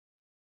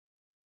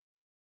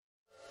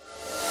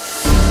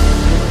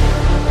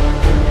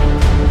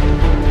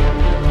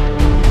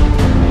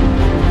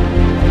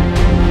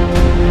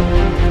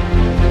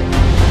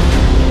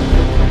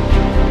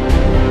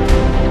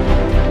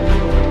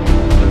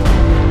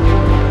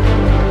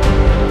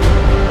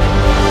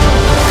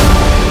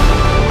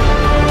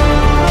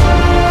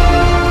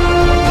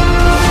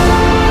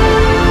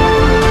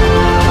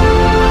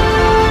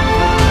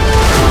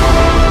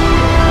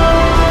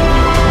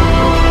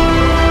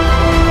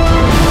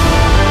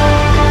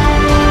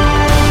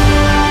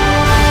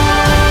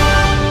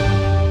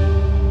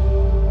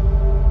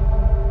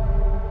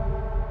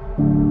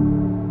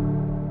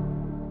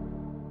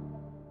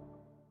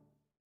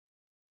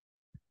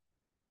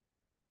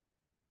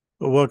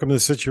Welcome to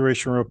the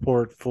Situation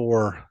Report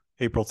for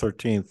April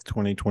 13th,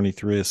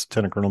 2023. It's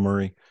Lieutenant Colonel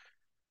Murray.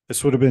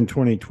 This would have been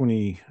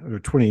 2020 or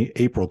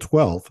April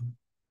 12th,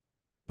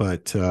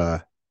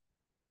 but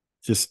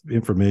just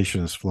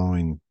information is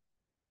flowing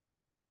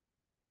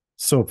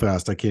so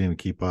fast I can't even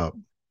keep up.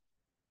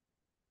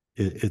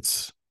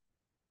 It's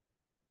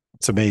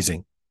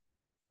amazing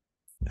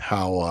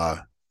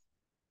how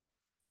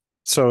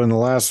so in the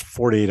last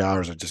 48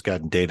 hours I've just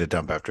gotten data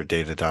dump after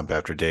data dump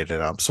after data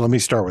dump. So let me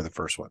start with the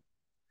first one.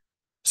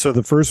 So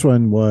the first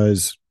one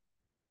was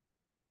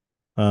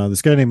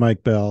this guy named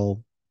Mike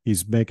Bell.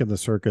 He's making the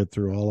circuit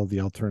through all of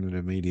the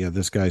alternative media.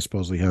 This guy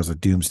supposedly has a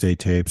doomsday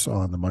tapes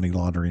on the money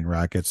laundering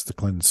rackets the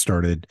Clintons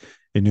started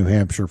in New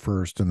Hampshire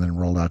first and then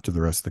rolled out to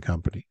the rest of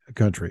the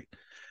country.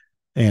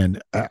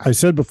 And I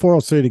said before, I'll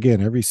say it again,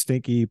 every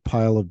stinky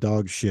pile of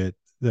dog shit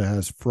that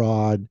has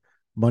fraud,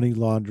 money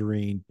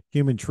laundering,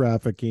 human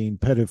trafficking,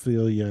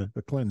 pedophilia,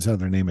 the Clintons have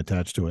their name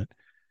attached to it.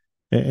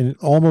 And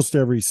almost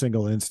every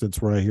single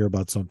instance where I hear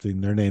about something,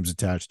 their name's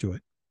attached to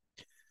it.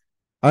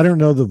 I don't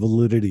know the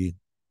validity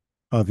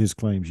of his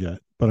claims yet,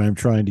 but I'm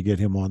trying to get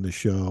him on the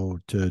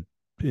show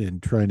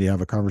and trying to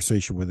have a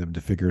conversation with him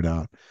to figure it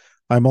out.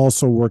 I'm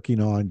also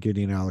working on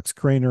getting Alex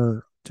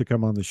Craner to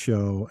come on the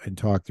show and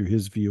talk through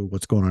his view of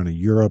what's going on in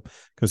Europe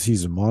because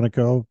he's in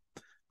Monaco.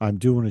 I'm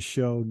doing a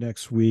show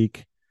next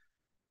week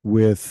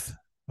with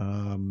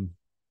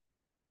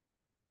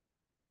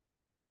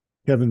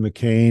Kevin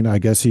McCain. I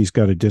guess he's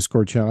got a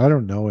Discord channel. I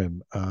don't know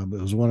him. It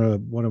was one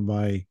of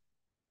my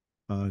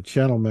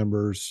channel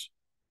members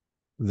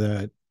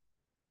that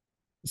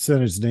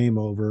sent his name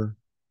over,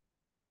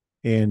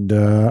 and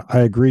I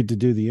agreed to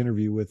do the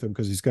interview with him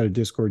because he's got a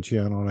Discord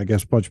channel, and I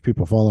guess a bunch of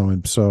people follow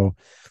him. So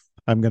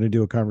I'm going to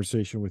do a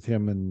conversation with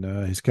him and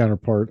his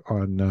counterpart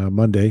on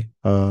Monday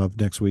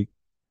of next week.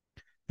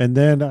 And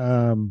then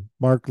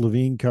Mark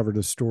Levine covered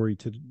a story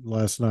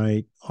last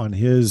night on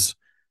his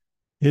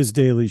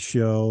daily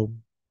show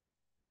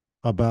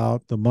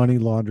about the money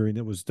laundering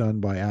that was done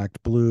by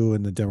Act Blue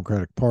and the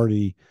Democratic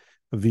Party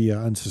via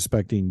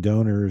unsuspecting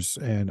donors.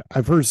 And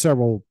I've heard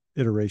several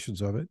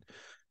iterations of it,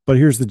 but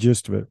here's the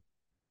gist of it.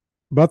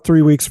 About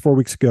 4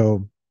 weeks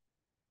ago,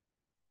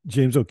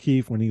 James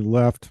O'Keefe, when he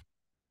left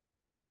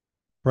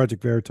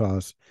Project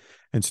Veritas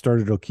and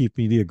started O'Keefe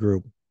Media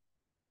Group,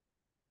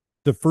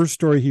 the first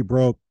story he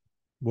broke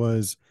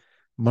was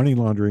money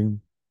laundering.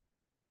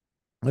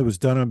 It was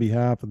done on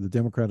behalf of the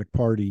Democratic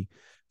Party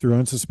through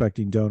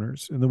unsuspecting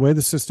donors. And the way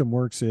the system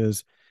works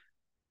is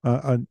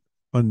a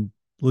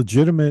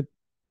legitimate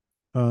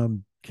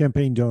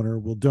campaign donor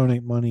will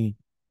donate money,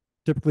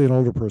 typically an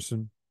older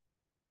person,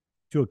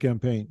 to a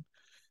campaign.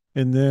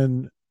 And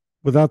then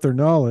without their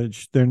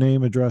knowledge, their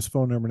name, address,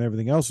 phone number, and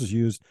everything else is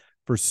used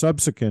for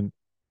subsequent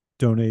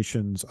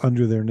donations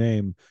under their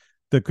name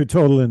that could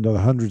total into the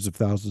hundreds of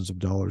thousands of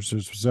dollars.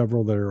 There's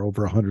several that are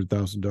over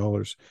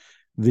 $100,000.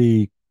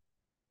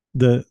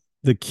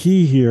 The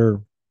key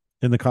here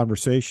in the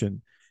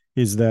conversation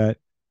is that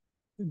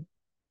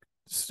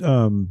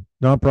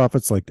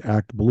nonprofits like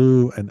Act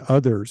Blue and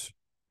others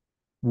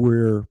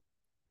were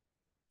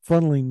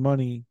funneling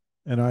money,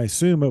 and I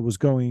assume it was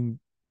going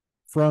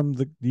from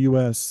the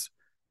U.S.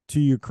 to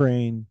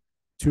Ukraine,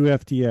 to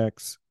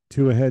FTX,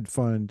 to a hedge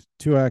fund,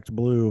 to Act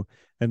Blue,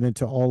 and then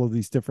to all of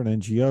these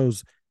different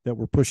NGOs that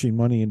were pushing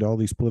money into all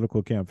these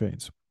political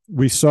campaigns.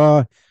 We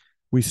saw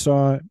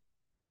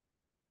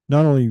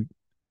not only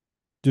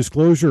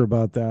disclosure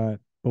about that,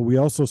 but we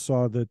also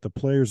saw that the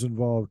players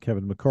involved,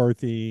 Kevin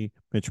McCarthy,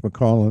 Mitch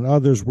McConnell, and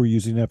others, were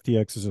using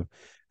FTX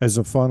as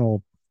a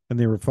funnel, and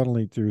they were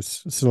funneling through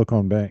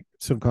Silicon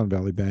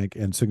Valley Bank,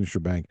 and Signature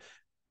Bank,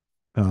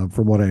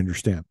 from what I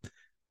understand.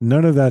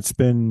 None of that's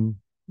been,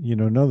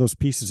 none of those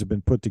pieces have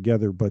been put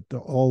together, but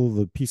all of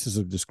the pieces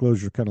of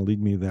disclosure kind of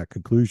lead me to that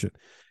conclusion.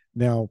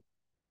 Now,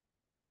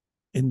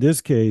 in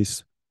this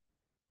case,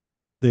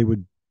 they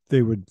would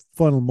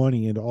funnel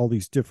money into all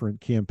these different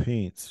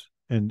campaigns,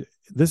 and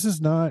this is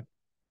not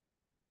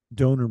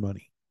donor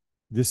money.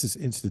 This is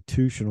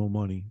institutional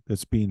money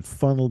that's being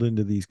funneled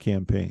into these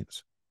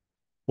campaigns.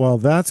 While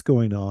that's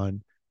going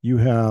on, you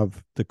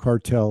have the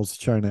cartels,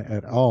 China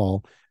et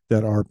al.,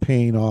 that are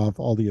paying off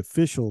all the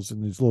officials in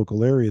these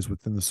local areas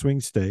within the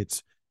swing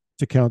states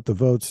to count the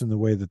votes in the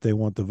way that they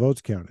want the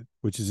votes counted,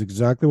 which is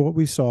exactly what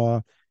we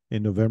saw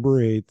in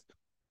November 8th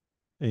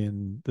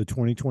in the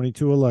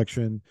 2022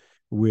 election,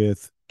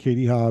 with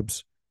Katie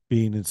Hobbs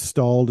being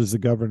installed as the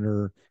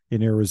governor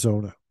in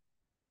Arizona.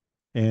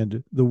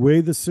 And the way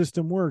the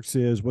system works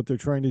is what they're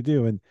trying to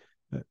do. And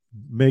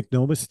make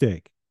no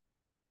mistake,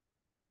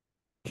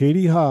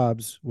 Katie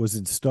Hobbs was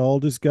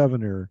installed as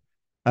governor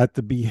at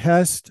the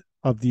behest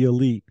of the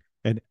elite.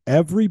 And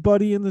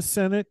everybody in the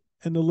Senate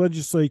and the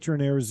legislature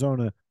in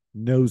Arizona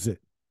knows it.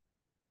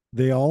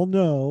 They all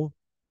know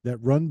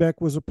that Runbeck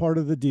was a part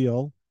of the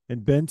deal.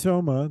 And Ben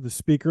Toma, the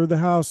Speaker of the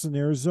House in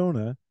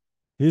Arizona,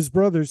 his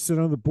brothers sit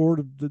on the board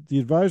of the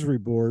advisory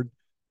board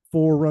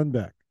for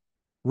Runbeck.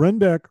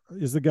 Runbeck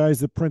is the guys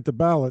that print the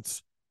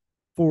ballots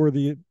for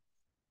the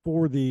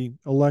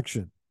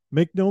election.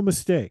 Make no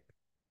mistake,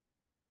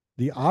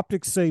 The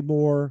optics say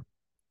more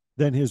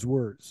than his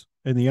words.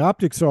 And the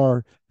optics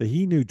are that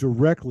he knew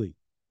directly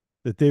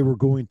that they were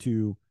going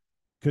to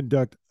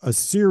conduct a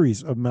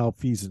series of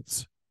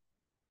malfeasance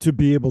to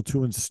be able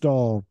to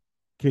install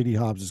Katie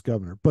Hobbs as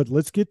governor. But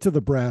let's get to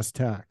the brass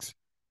tacks.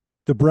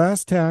 The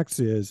brass tacks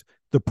is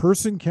the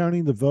person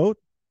counting the vote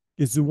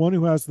is the one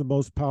who has the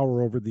most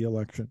power over the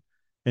election.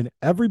 And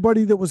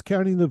everybody that was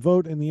counting the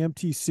vote in the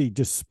MTC,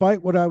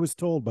 despite what I was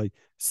told by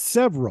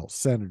several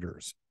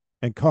senators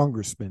and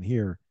congressmen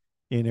here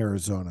in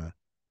Arizona,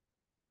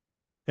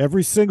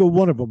 every single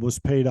one of them was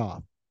paid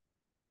off.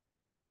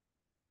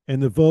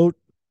 And the vote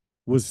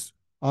was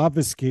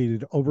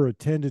obfuscated over a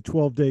 10 to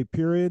 12 day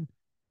period,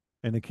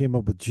 and it came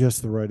up with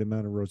just the right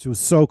amount of votes. It was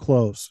so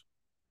close.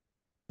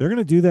 They're going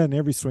to do that in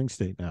every swing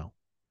state now.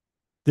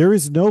 There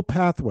is no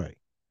pathway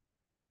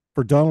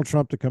for Donald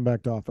Trump to come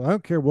back to office. I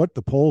don't care what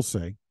the polls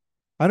say.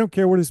 I don't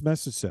care what his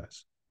message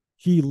says.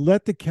 He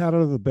let the cat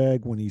out of the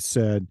bag when he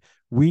said,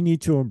 we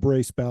need to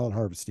embrace ballot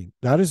harvesting.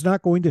 That is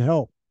not going to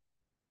help.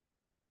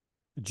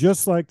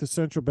 Just like the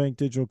central bank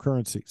digital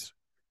currencies.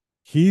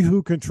 He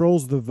who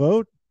controls the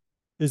vote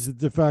is the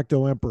de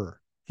facto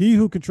emperor. He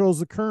who controls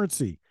the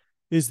currency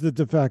is the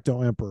de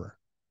facto emperor.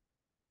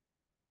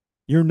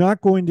 You're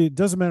not going to, it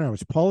doesn't matter how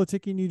much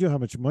politicking you do, how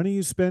much money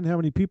you spend, how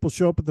many people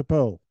show up at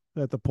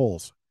the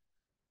polls.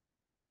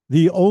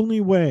 The only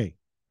way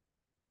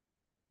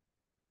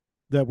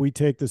that we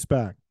take this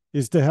back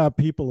is to have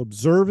people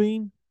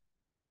observing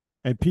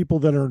and people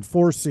that are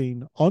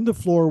enforcing on the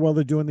floor while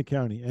they're doing the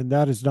county. And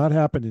that has not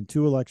happened in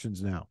 2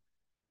 elections now.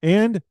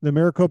 And the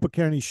Maricopa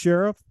County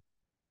Sheriff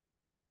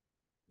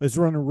is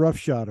running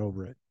roughshod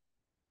over it.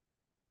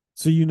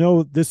 So you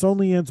know this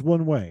only ends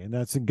one way, and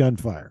that's in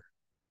gunfire.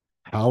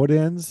 How it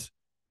ends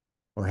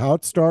or how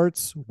it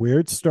starts, where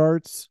it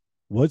starts,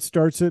 what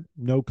starts it,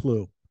 no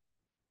clue.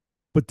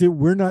 But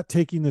we're not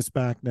taking this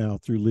back now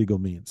through legal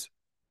means.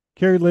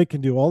 Kari Lake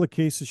can do all the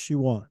cases she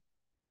wants.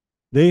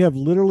 They have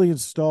literally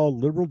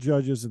installed liberal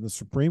judges in the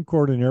Supreme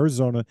Court in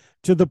Arizona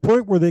to the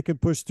point where they can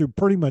push through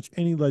pretty much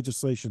any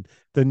legislation.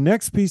 The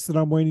next piece that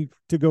I'm waiting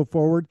to go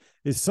forward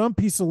is some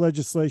piece of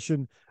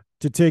legislation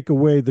to take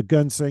away the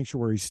gun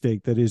sanctuary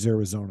state that is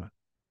Arizona.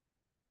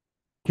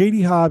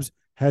 Katie Hobbs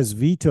has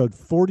vetoed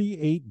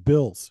 48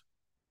 bills,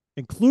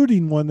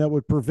 including one that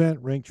would prevent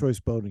ranked choice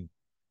voting.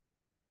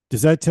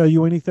 Does that tell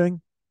you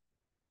anything?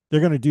 They're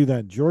going to do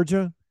that in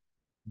Georgia.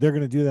 They're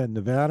going to do that in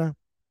Nevada.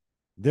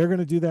 They're going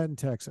to do that in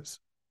Texas.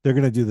 They're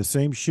going to do the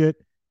same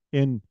shit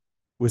in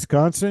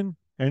Wisconsin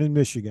and in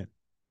Michigan.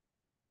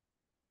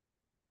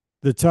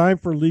 The time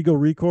for legal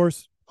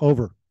recourse,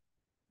 over.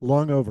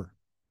 Long over.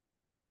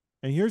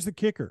 And here's the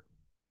kicker.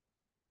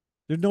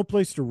 There's no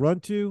place to run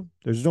to.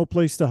 There's no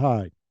place to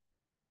hide.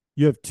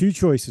 You have 2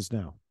 choices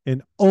now,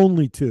 and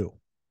only 2.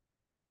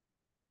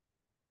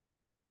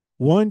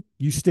 One,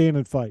 you stand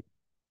and fight.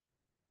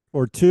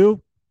 Or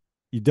 2,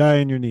 you die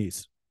on your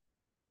knees.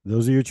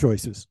 Those are your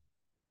choices.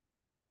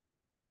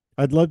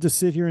 I'd love to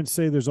sit here and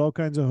say there's all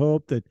kinds of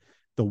hope that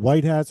the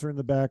white hats are in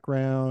the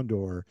background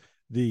or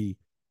the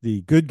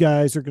good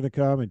guys are going to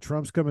come and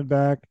Trump's coming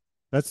back.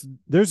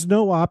 There's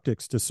no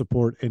optics to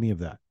support any of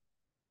that.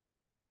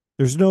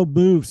 There's no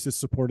moves to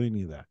support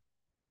any of that.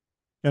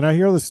 And I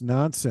hear this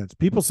nonsense.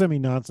 People send me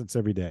nonsense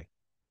every day.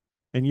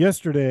 And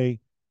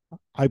yesterday,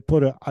 I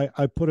put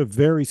a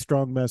very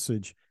strong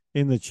message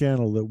in the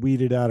channel that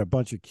weeded out a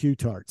bunch of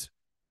Q-tards.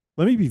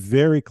 Let me be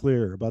very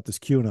clear about this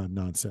QAnon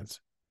nonsense.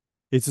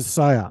 It's a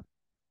psyop.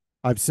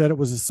 I've said it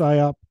was a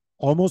psyop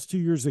almost 2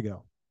 years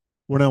ago.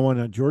 When I went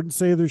on Jordan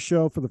Sather's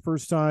show for the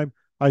first time,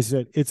 I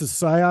said it's a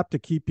psyop to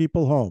keep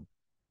people home.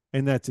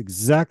 And that's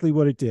exactly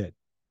what it did.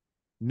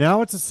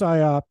 Now it's a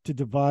psyop to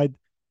divide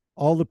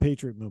all the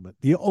patriot movement.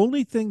 The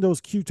only thing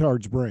those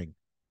Q-tards bring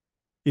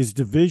is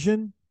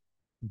division,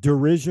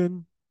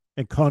 derision,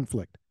 and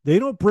conflict. They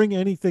don't bring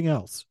anything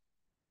else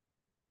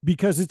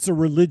because it's a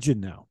religion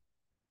now.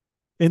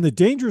 And the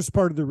dangerous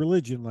part of the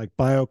religion, like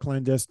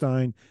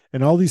bioclandestine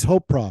and all these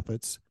hope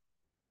prophets,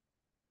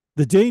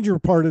 the danger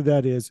part of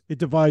that is it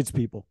divides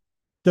people.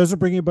 Doesn't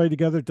bring anybody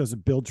together. It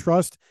doesn't build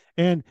trust.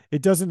 And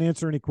it doesn't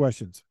answer any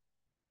questions.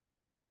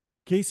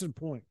 Case in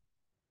point.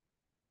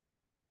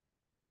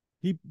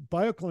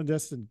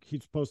 Bioclandestine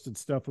keeps posting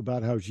stuff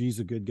about how Xi's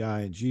a good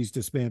guy and Xi's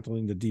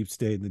dismantling the deep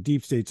state and the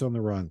deep state's on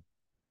the run.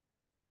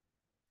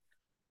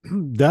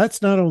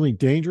 That's not only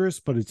dangerous,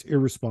 but it's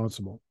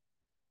irresponsible.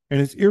 And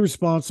it's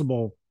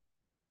irresponsible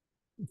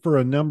for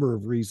a number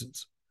of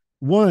reasons.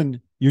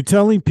 One, you're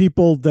telling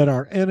people that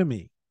our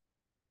enemy,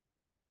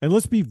 and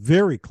let's be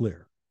very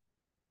clear,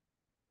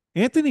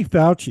 Anthony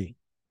Fauci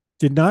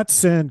did not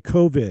send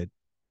COVID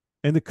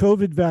and the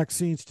COVID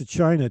vaccines to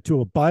China to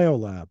a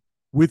biolab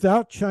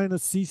without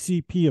China's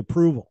CCP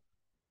approval.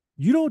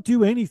 You don't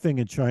do anything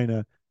in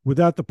China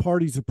without the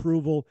party's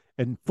approval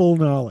and full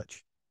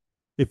knowledge.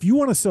 If you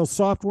want to sell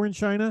software in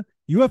China,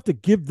 you have to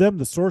give them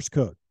the source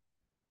code.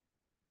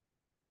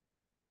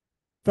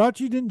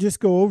 Fauci didn't just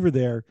go over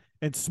there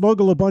and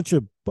smuggle a bunch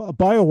of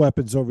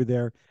bioweapons over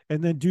there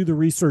and then do the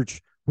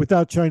research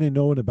without China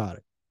knowing about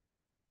it.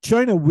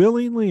 China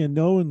willingly and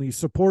knowingly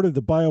supported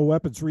the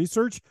bioweapons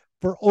research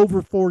for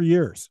over 4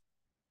 years.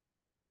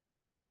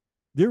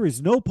 There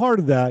is no part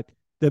of that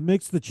that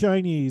makes the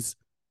Chinese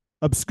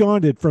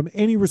absconded from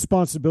any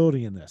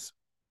responsibility in this.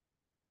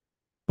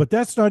 But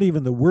that's not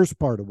even the worst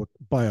part of what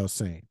Bio's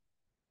saying.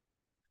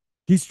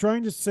 He's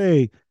trying to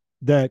say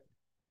that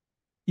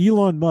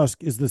Elon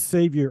Musk is the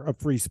savior of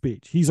free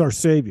speech. He's our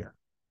savior.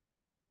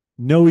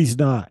 No, he's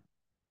not.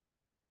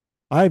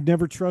 I've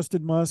never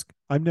trusted Musk.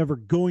 I'm never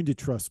going to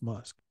trust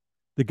Musk.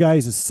 The guy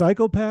is a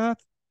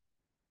psychopath,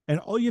 and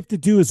all you have to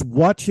do is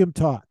watch him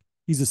talk.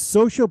 He's a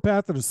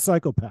sociopath and a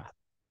psychopath.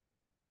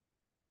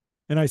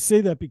 And I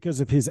say that because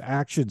of his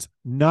actions,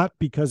 not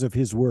because of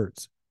his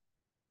words.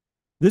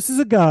 This is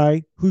a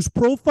guy whose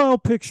profile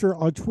picture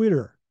on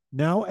Twitter,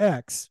 now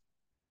X,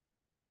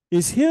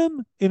 is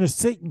him in a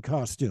Satan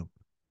costume.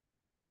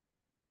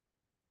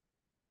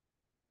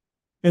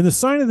 And the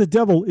sign of the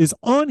devil is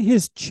on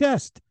his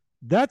chest.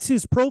 That's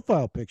his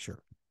profile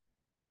picture.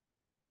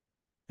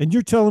 And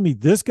you're telling me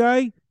this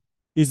guy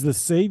is the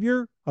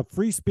savior of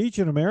free speech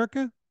in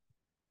America?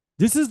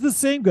 This is the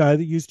same guy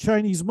that used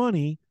Chinese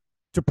money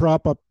to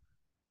prop up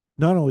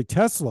not only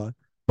Tesla,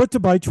 but to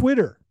buy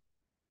Twitter.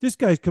 This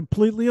guy's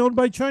completely owned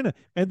by China.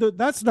 And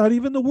that's not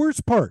even the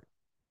worst part.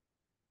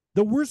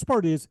 The worst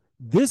part is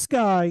this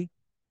guy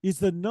is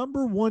the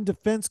number one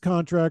defense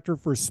contractor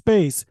for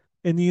space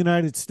in the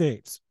United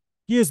States.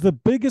 He is the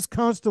biggest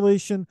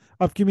constellation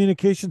of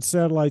communication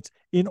satellites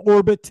in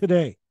orbit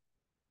today.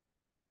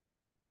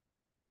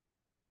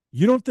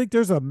 You don't think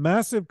there's a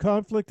massive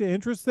conflict of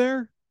interest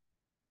there?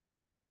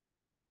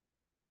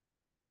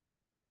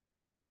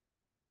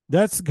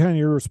 That's the kind of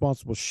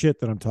irresponsible shit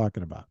that I'm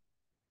talking about.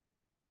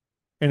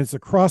 And it's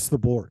across the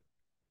board.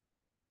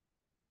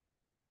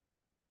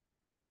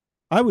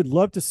 I would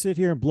love to sit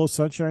here and blow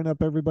sunshine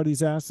up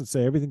everybody's ass and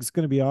say everything's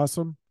going to be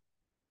awesome.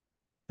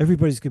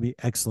 Everybody's going to be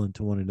excellent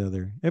to one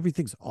another.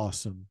 Everything's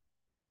awesome.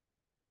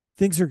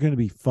 Things are going to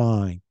be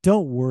fine.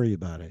 Don't worry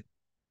about it.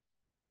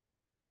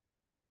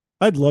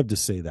 I'd love to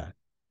say that.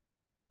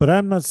 But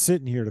I'm not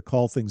sitting here to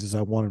call things as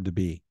I want them to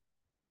be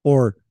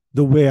or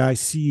the way I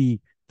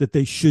see that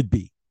they should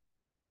be.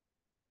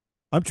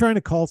 I'm trying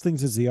to call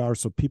things as they are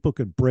so people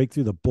can break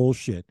through the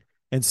bullshit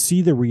and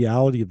see the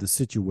reality of the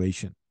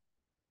situation.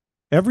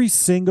 Every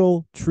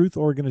single truth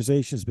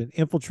organization has been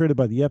infiltrated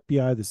by the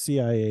FBI, the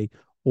CIA,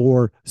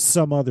 or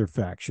some other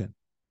faction.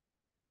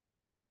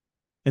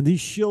 And these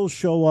shills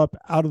show up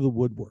out of the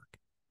woodwork.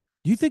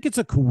 Do you think it's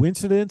a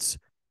coincidence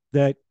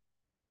that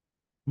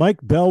Mike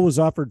Bell was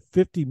offered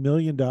 $50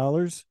 million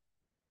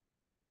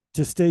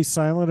to stay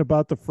silent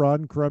about the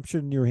fraud and corruption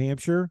in New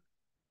Hampshire?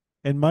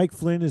 And Mike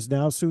Flynn is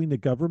now suing the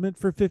government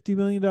for $50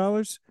 million?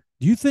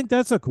 Do you think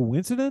that's a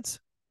coincidence?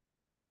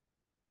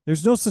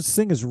 There's no such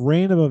thing as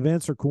random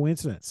events or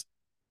coincidence.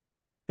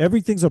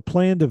 Everything's a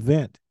planned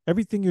event.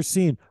 Everything you're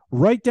seeing,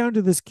 right down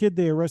to this kid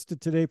they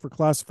arrested today for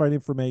classified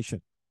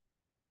information.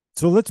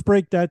 So let's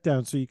break that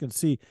down so you can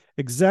see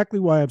exactly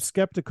why I'm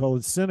skeptical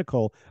and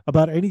cynical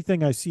about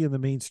anything I see in the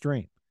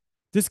mainstream.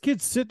 This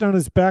kid's sitting on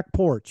his back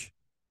porch,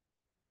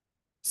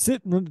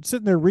 sitting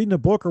there reading a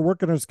book or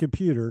working on his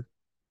computer,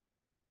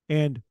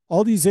 and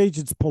all these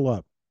agents pull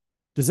up.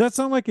 Does that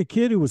sound like a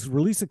kid who was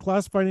releasing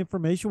classified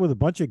information with a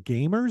bunch of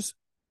gamers?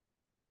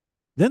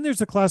 Then there's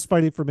the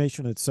classified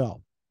information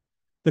itself.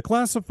 The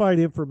classified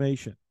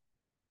information.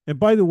 And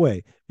by the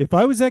way, if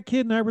I was that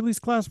kid and I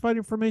released classified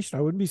information,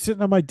 I wouldn't be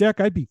sitting on my deck.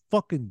 I'd be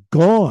fucking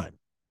gone.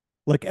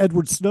 Like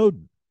Edward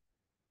Snowden.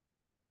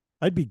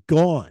 I'd be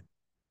gone.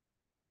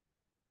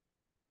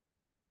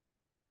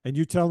 And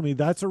you're telling me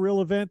that's a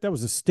real event? That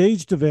was a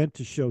staged event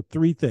to show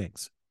three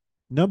things.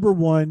 Number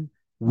one,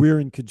 we're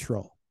in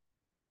control.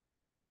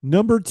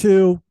 Number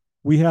two,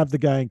 we have the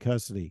guy in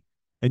custody.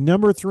 And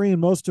number three, and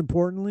most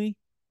importantly,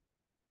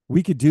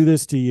 we could do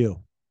this to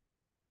you.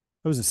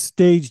 It was a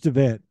staged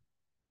event,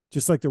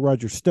 just like the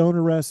Roger Stone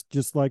arrest,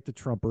 just like the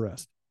Trump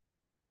arrest.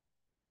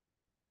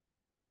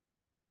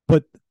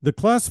 But the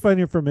classified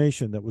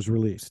information that was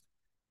released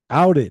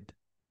outed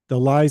the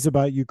lies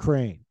about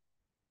Ukraine,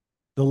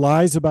 the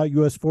lies about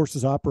U.S.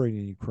 forces operating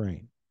in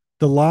Ukraine,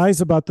 the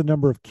lies about the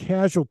number of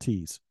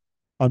casualties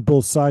on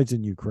both sides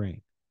in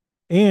Ukraine.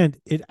 And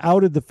it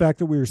outed the fact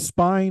that we were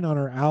spying on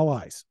our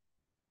allies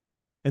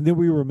and that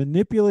we were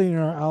manipulating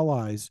our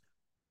allies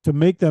to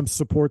make them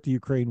support the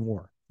Ukraine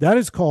war. That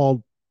is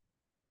called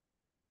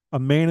a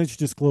managed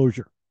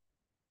disclosure.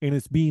 And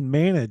it's being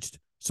managed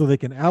so they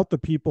can out the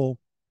people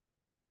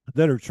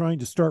that are trying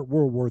to start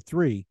World War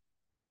III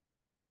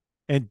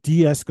and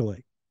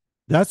de-escalate.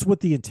 That's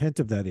what the intent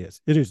of that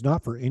is. It is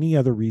not for any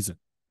other reason.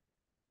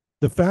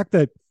 The fact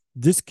that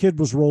this kid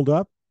was rolled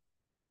up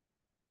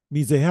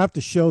means they have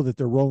to show that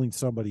they're rolling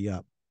somebody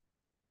up.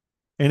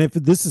 And if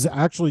this is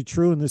actually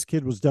true and this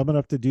kid was dumb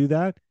enough to do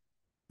that,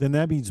 then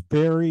that means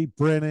Barry,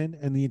 Brennan,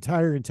 and the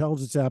entire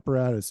intelligence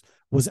apparatus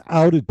was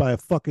outed by a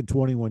fucking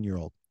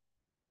 21-year-old,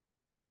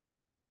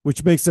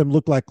 which makes them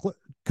look like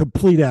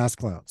complete ass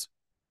clowns.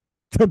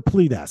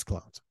 Complete ass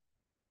clowns.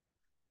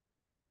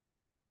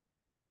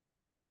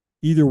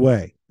 Either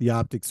way, The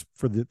optics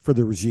for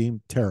the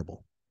regime,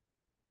 terrible.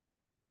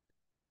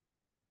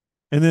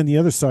 And then the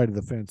other side of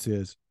the fence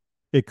is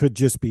it could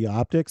just be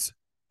optics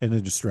and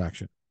a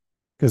distraction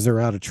because they're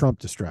out of Trump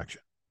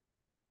distraction.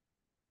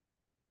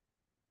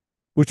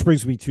 Which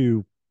brings me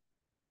to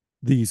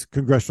these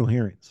congressional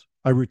hearings.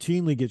 I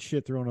routinely get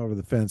shit thrown over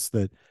the fence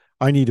that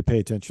I need to pay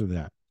attention to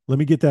that. Let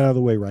me get that out of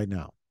the way right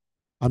now.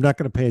 I'm not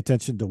going to pay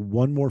attention to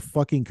one more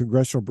fucking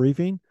congressional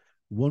briefing,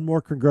 one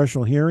more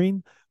congressional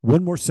hearing,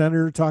 one more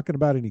senator talking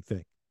about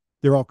anything.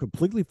 They're all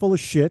completely full of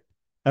shit.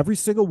 Every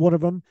single one of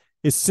them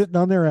is sitting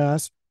on their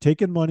ass,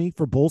 taking money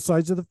for both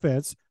sides of the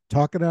fence,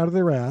 talking out of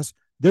their ass.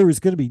 There is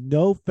going to be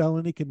no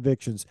felony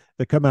convictions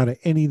that come out of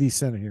any of these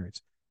Senate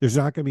hearings. There's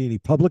not going to be any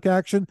public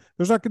action.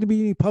 There's not going to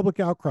be any public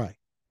outcry.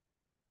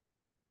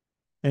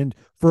 And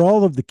for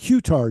all of the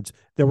Q-tards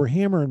that were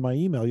hammering my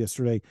email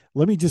yesterday,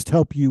 let me just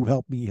help you,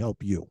 help me,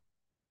 help you.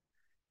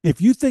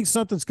 If you think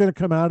something's going to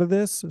come out of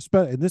this,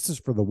 and this is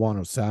for the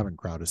 107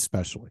 crowd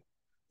especially,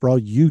 for all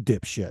you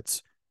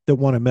dipshits that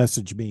want to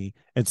message me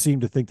and seem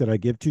to think that I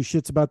give two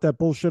shits about that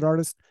bullshit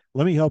artist,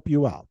 let me help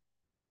you out.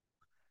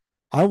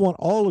 I want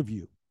all of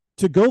you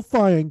to go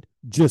find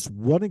just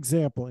one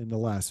example in the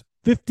last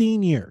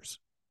 15 years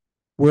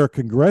where a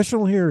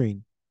congressional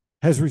hearing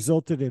has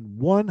resulted in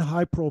one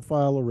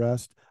high-profile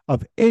arrest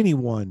of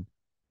anyone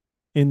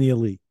in the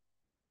elite.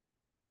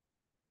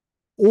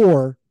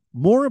 Or,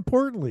 more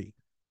importantly,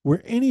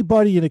 where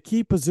anybody in a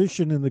key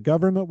position in the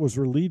government was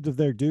relieved of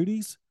their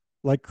duties,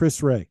 like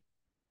Chris Wray.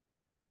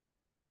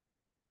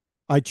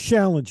 I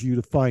challenge you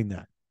to find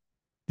that.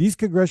 These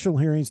congressional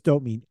hearings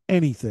don't mean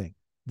anything.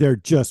 They're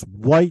just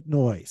white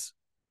noise.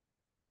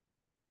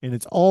 And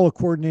it's all a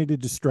coordinated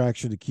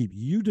distraction to keep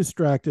you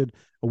distracted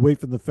away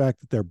from the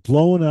fact that they're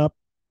blowing up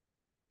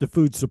the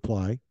food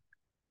supply,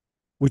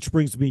 which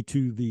brings me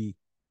to the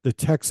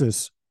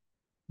Texas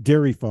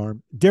dairy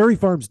farm. Dairy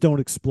farms don't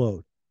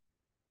explode.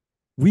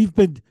 We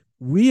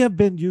have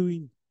been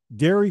doing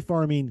dairy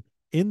farming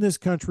in this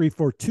country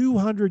for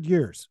 200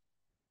 years.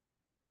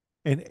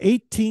 And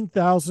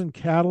 18,000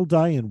 cattle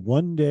die in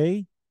one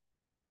day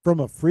from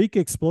a freak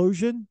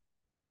explosion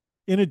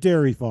in a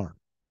dairy farm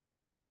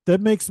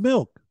that makes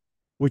milk,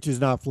 which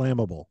is not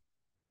flammable.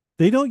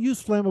 They don't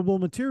use flammable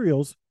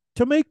materials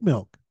to make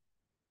milk.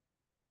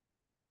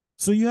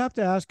 So you have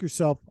to ask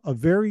yourself a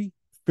very,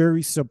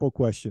 very simple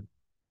question.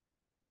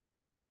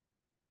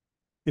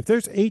 If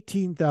there's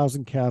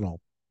 18,000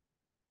 cattle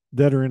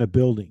that are in a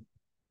building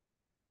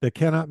that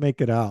cannot make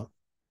it out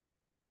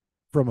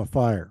from a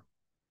fire,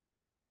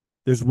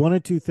 there's one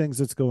of two things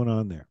that's going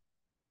on there.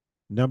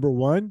 Number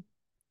one,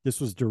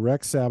 this was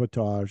direct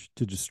sabotage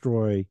to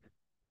destroy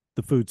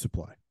the food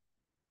supply.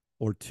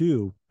 Or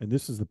two, and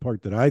this is the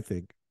part that I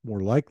think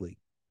more likely,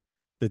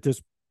 that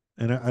this,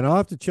 and I'll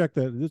have to check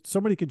that.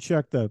 Somebody can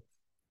check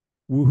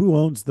who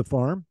owns the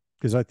farm,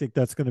 because I think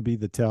that's going to be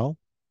the tell.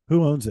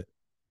 Who owns it?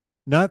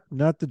 Not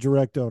the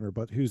direct owner,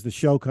 but who's the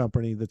shell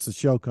company that's the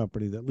shell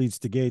company that leads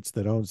to Gates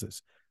that owns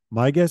this.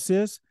 My guess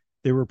is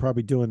they were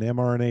probably doing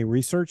mRNA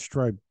research,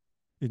 tried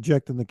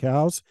injecting the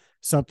cows.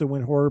 Something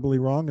went horribly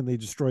wrong, and they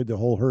destroyed the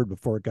whole herd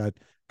before it got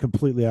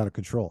completely out of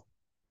control.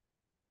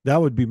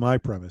 That would be my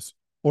premise,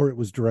 or it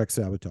was direct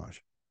sabotage.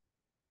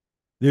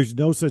 There's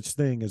no such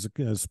thing as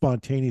a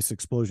spontaneous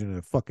explosion at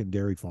a fucking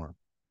dairy farm.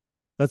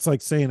 That's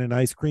like saying an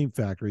ice cream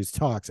factory is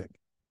toxic.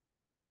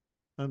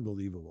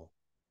 Unbelievable.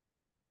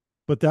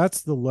 But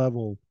that's the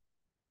level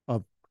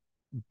of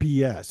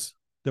BS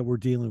that we're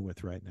dealing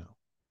with right now.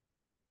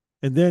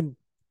 And then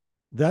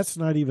that's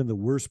not even the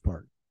worst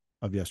part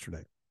of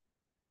yesterday.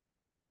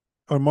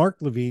 On Mark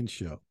Levine's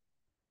show,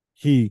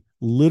 he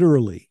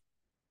literally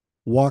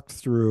walked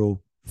through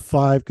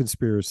 5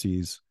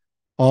 conspiracies,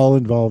 all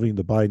involving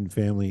the Biden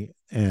family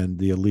and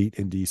the elite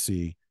in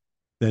D.C.,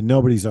 that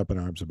nobody's up in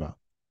arms about.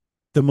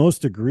 The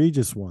most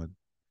egregious one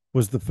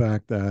was the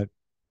fact that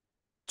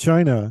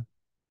China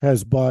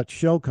has bought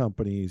shell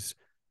companies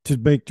to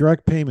make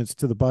direct payments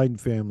to the Biden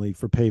family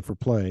for pay for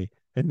play,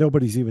 and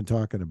nobody's even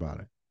talking about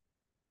it.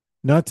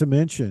 Not to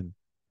mention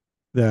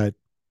that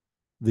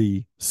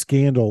the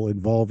scandal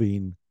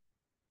involving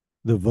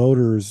the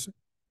voters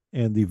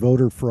and the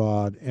voter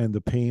fraud and the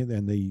pay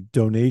and the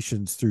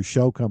donations through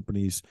shell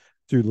companies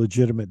through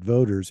legitimate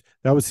voters,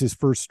 that was his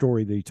first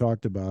story that he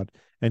talked about,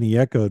 and he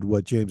echoed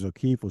what James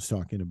O'Keefe was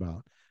talking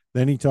about.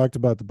 Then he talked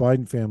about the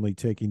Biden family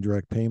taking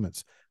direct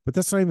payments. But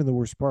that's not even the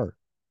worst part.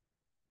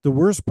 The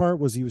worst part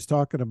was he was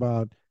talking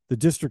about the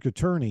district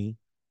attorney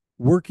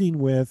working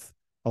with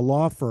a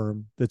law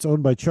firm that's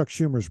owned by Chuck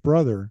Schumer's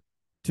brother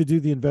to do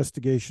the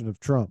investigation of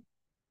Trump.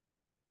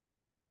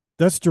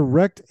 That's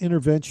direct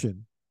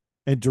intervention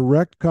and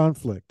direct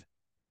conflict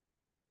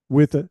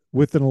with an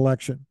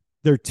election.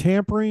 They're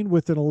tampering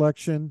with an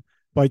election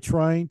by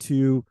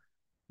they're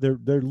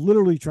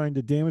literally trying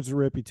to damage the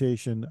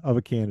reputation of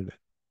a candidate.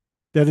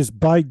 That is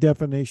by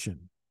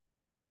definition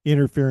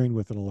interfering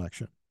with an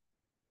election.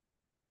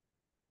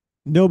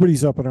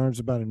 Nobody's up in arms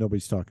about it.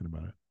 Nobody's talking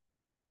about it.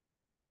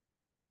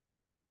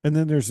 And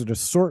then there's an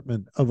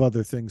assortment of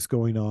other things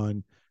going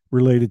on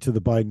related to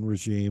the Biden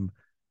regime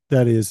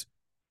that is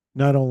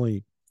not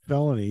only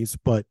felonies,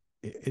 but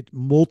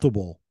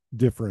multiple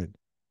different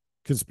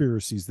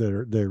conspiracies that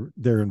are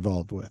they're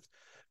involved with.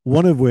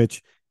 One of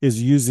which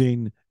is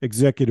using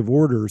executive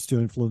orders to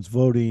influence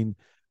voting,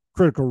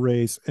 critical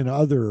race, and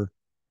other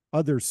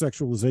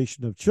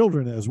sexualization of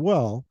children as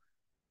well,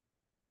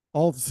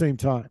 all at the same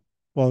time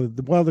while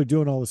they're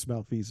doing all this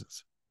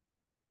malfeasance.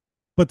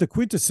 But the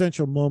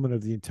quintessential moment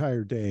of the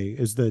entire day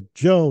is that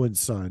Joe and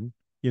son,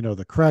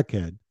 the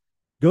crackhead,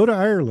 go to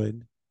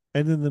Ireland,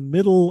 and in the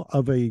middle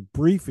of a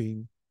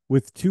briefing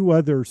with two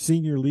other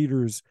senior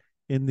leaders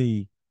in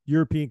the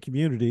European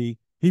community,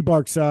 he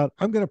barks out,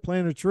 "I'm going to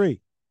plant a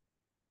tree."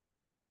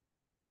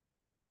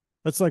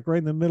 That's like right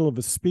in the middle of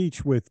a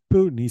speech with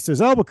Putin. He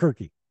says,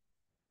 "Albuquerque."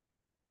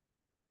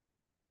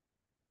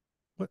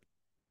 What?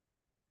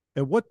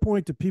 At what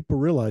point do people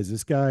realize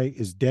this guy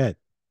is dead?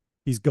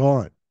 He's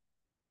gone.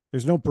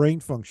 There's no brain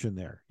function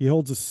there. He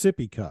holds a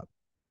sippy cup.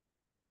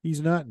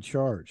 He's not in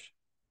charge.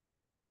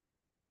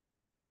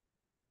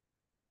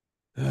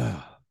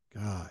 Oh,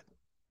 God.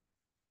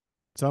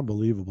 It's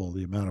unbelievable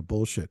the amount of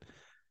bullshit.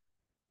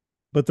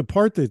 But the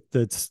part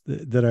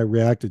that I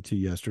reacted to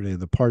yesterday,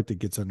 and the part that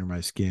gets under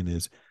my skin,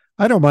 is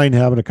I don't mind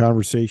having a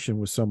conversation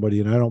with somebody,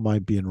 and I don't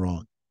mind being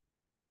wrong.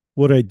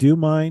 What I do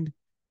mind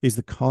is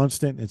the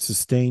constant and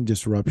sustained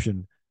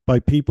disruption by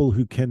people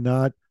who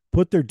cannot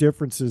put their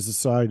differences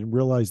aside and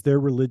realize their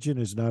religion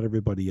is not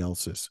everybody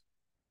else's.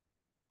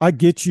 I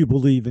get you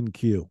believe in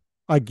Q.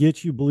 I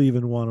get you believe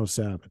in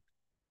 107.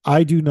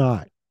 I do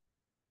not.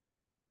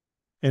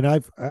 And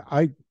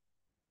I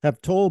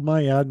have told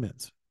my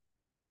admins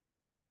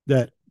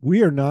that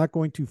we are not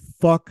going to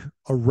fuck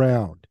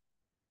around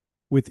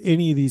with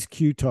any of these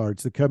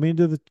Q-tards that come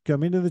into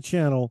the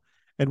channel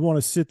and want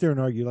to sit there and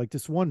argue. Like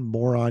this one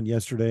moron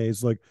yesterday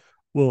is like,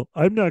 "Well,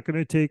 I'm not going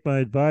to take my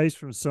advice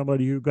from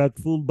somebody who got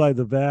fooled by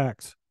the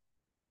vax."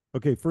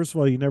 Okay, first of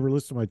all, you never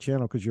listen to my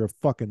channel because you're a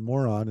fucking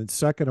moron. And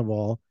second of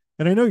all,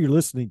 and I know you're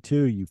listening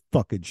too, you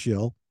fucking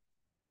shill.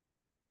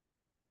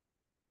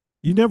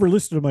 You never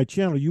listened to my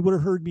channel. You would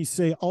have heard me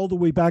say all the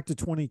way back to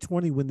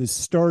 2020 when this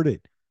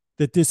started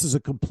that this is a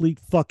complete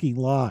fucking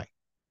lie.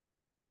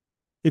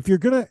 If you're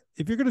gonna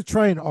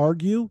try and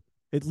argue,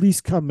 at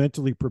least come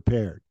mentally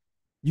prepared.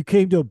 You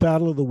came to a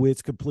battle of the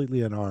wits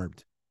completely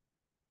unarmed.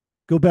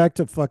 Go back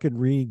to fucking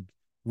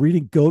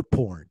reading goat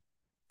porn,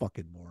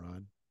 fucking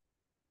moron.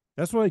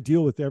 That's what I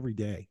deal with every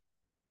day.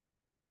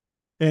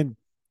 And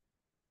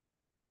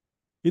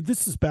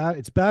this is bad.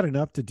 It's bad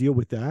enough to deal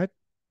with that,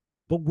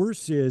 but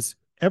worse is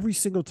every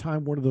single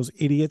time one of those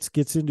idiots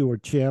gets into a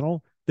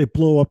channel, they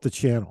blow up the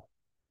channel.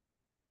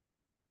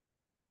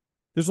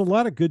 There's a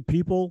lot of good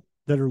people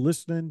that are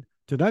listening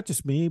to not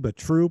just me, but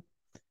Troop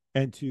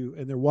and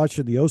they're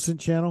watching the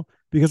OSINT channel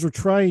because we're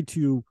trying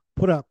to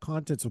put out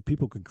content so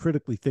people can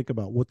critically think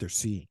about what they're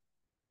seeing.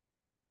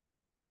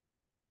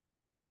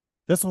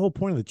 That's the whole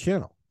point of the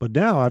channel. But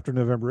now, after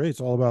November 8th,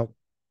 it's all about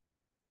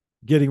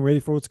getting ready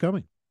for what's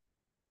coming.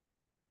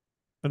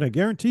 And I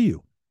guarantee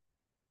you,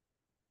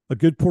 a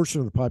good portion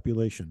of the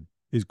population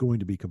is going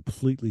to be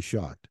completely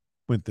shocked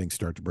when things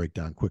start to break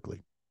down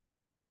quickly.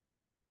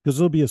 Because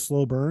it'll be a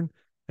slow burn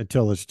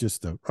until it's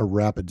just a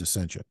rapid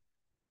dissension.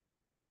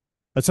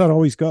 That's how it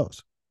always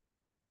goes.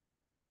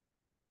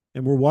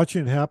 And we're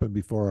watching it happen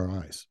before our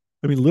eyes.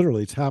 I mean,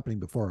 literally, it's happening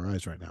before our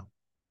eyes right now.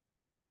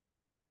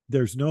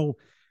 There's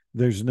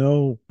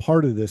no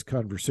part of this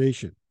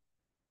conversation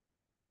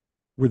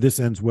where this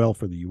ends well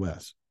for the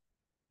U.S.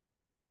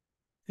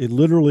 It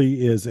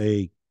literally is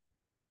a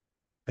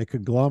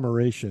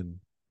conglomeration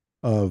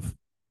of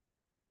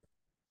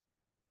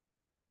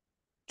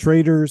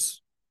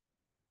traders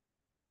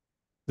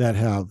that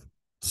have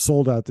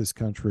sold out this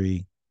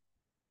country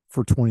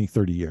for 20,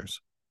 30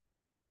 years.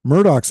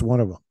 Murdoch's one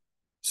of them.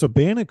 So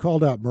Bannon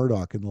called out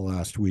Murdoch in the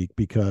last week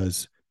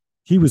because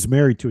he was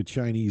married to a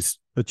Chinese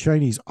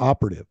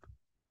operative,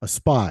 a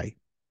spy,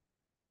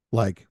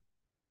 like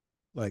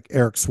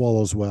Eric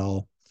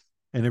Swallowswell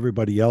and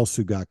everybody else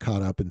who got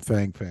caught up in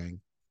Fang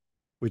Fang,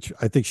 which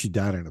I think she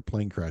died in a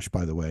plane crash,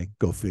 by the way.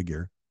 Go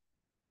figure.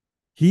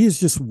 He is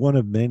just one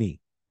of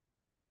many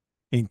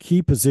in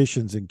key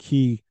positions and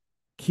key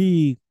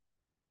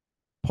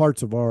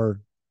parts of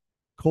our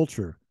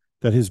culture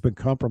that has been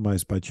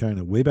compromised by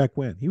China way back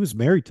when. He was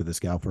married to this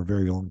gal for a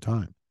very long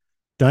time.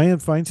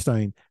 Dianne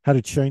Feinstein had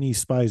a Chinese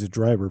spy as a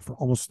driver for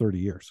almost 30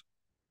 years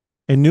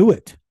and knew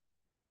it.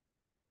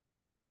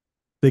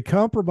 They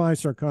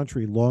compromised our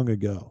country long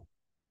ago.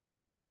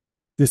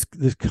 This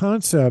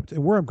concept,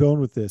 and where I'm going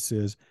with this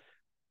is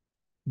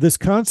this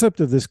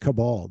concept of this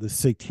cabal, this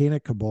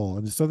satanic cabal,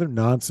 and this other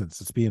nonsense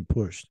that's being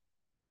pushed.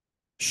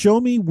 Show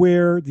me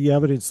where the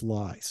evidence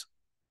lies.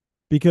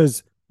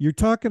 Because you're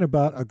talking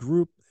about a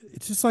group,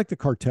 it's just like the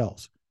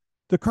cartels.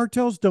 The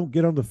cartels don't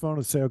get on the phone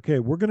and say, okay,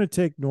 we're going to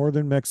take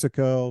northern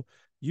Mexico,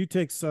 you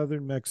take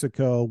southern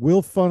Mexico,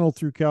 we'll funnel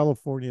through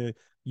California,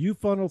 you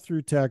funnel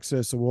through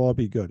Texas, and we'll all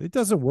be good. It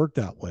doesn't work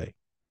that way.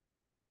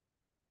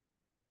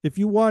 If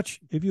you watch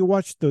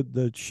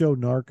the show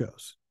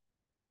Narcos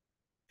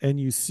and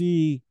you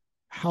see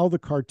how the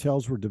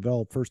cartels were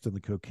developed first in the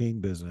cocaine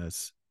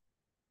business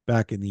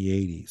back in the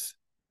 80s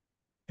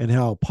and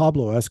how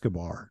Pablo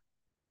Escobar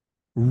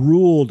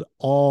ruled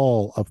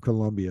all of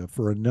Colombia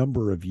for a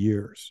number of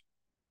years,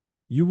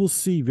 you will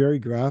see very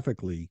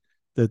graphically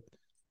that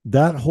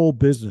that whole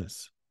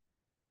business,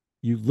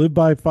 you live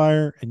by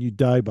fire and you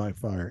die by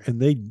fire, and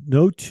they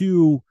no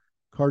two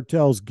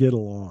cartels get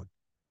along.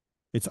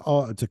 It's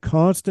a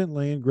constant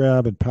land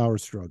grab and power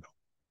struggle.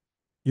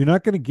 You're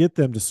not going to get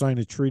them to sign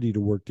a treaty to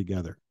work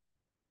together.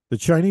 The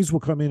Chinese will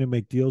come in and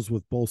make deals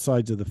with both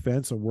sides of the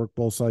fence and work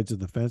both sides of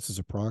the fence as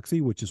a proxy,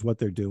 which is what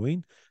they're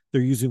doing.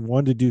 They're using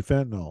one to do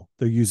fentanyl.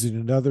 They're using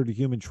another to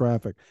human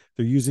traffic.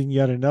 They're using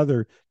yet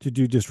another to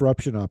do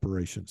disruption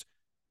operations.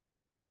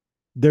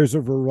 There's a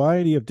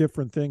variety of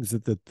different things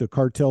that the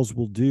cartels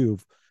will do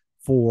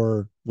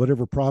for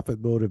whatever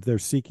profit motive they're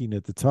seeking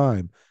at the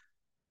time.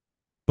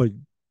 But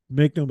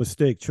make no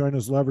mistake,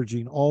 China's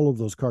leveraging all of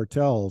those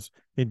cartels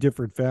in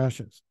different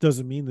fashions.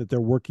 Doesn't mean that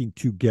they're working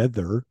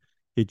together.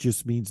 It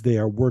just means they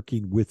are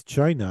working with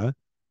China,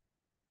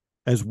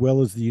 as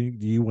well as the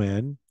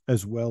UN,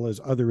 as well as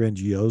other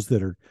NGOs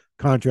that are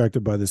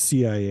contracted by the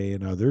CIA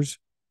and others.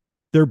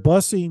 They're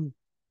busing,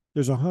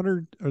 there's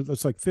 100, or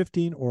it's like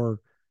 15 or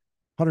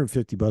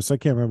 150 buses, I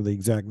can't remember the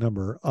exact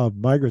number, of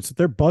migrants that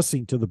they're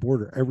busing to the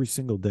border every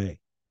single day.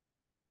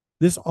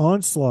 This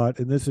onslaught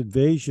and this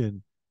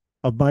invasion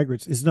of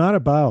migrants is not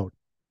about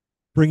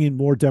bringing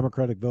more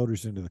Democratic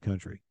voters into the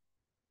country.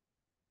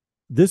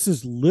 This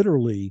is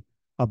literally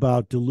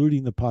about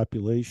diluting the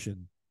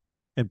population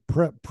and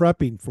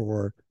prepping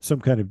for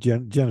some kind of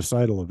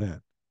genocidal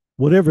event,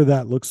 whatever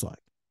that looks like.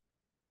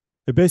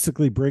 They're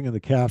basically bringing the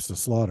calves to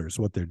slaughter is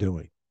what they're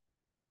doing.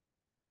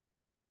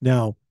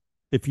 Now,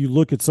 if you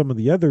look at some of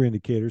the other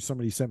indicators,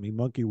 somebody sent me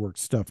MonkeyWorks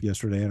stuff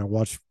yesterday, and I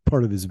watched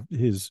part of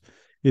his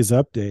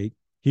update.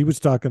 He was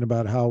talking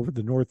about how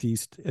the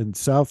Northeast and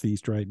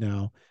Southeast right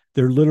now,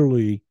 they're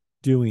literally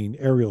doing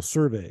aerial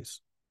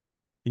surveys.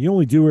 And you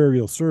only do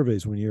aerial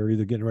surveys when you're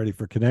either getting ready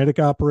for kinetic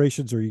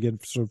operations or you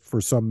get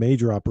for some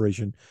major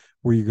operation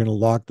where you're going to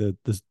lock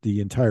the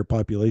entire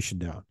population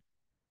down.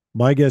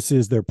 My guess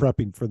is they're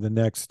prepping for the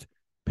next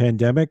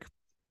pandemic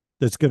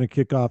that's going to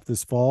kick off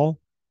this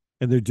fall,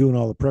 and they're doing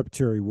all the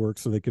preparatory work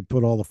so they can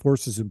put all the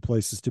forces in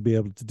places to be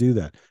able to do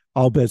that.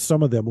 I'll bet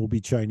some of them will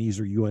be Chinese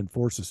or UN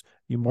forces.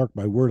 You mark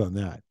my word on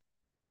that.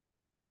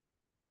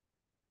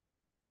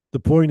 The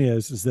point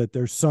is that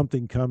there's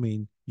something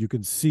coming. You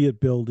can see it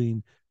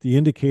building. The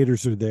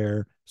indicators are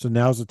there. So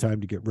now's the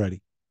time to get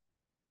ready.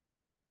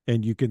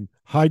 And you can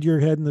hide your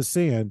head in the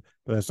sand,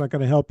 but that's not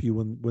going to help you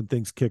when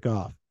things kick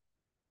off.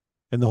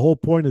 And the whole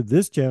point of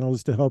this channel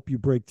is to help you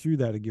break through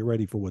that and get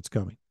ready for what's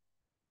coming.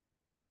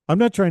 I'm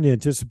not trying to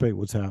anticipate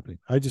what's happening.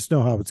 I just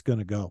know how it's going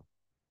to go.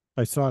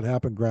 I saw it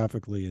happen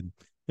graphically in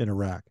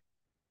Iraq.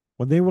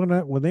 When they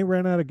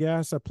ran out of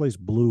gas, that place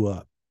blew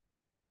up.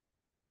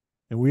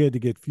 And we had to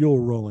get fuel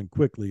rolling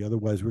quickly.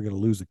 Otherwise, we're going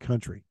to lose the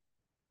country.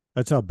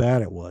 That's how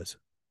bad it was.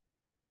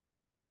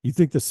 You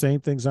think the same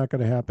thing's not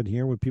going to happen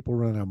here when people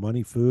run out of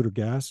money, food, or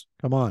gas?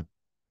 Come on.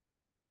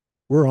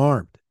 We're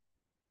armed.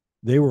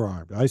 They were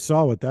armed. I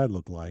saw what that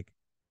looked like.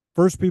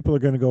 First, people are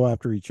going to go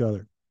after each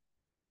other.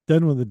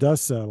 Then when the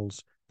dust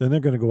settles, then they're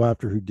going to go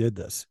after who did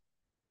this.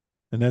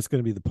 And that's going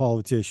to be the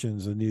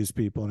politicians, the news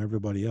people, and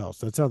everybody else.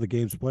 That's how the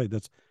game's played.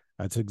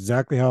 That's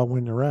exactly how it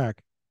went in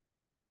Iraq.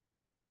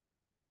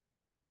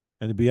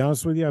 And to be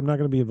honest with you, I'm not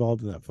going to be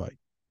involved in that fight.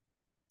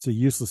 It's a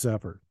useless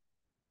effort,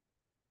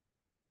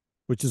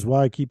 which is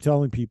why I keep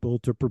telling people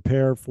to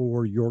prepare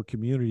for your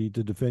community,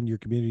 to defend your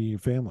community and your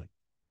family.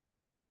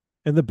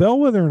 And the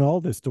bellwether in all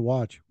this to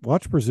watch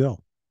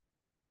Brazil.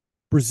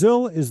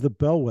 Brazil is the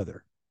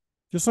bellwether,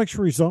 just like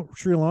Sri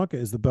Lanka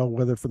is the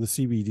bellwether for the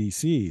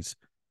CBDCs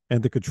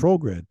and the control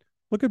grid.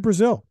 Look at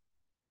Brazil.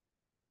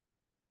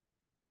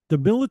 The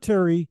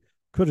military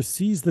could have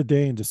seized the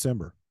day in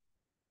December.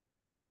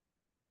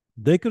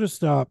 They could have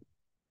stopped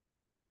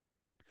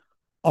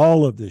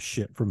all of this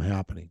shit from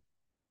happening.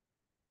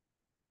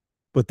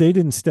 But they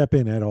didn't step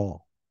in at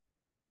all.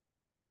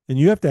 And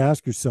you have to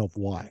ask yourself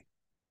why.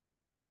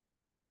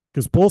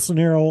 Because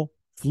Bolsonaro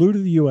flew to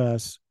the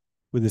U.S.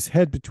 with his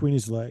head between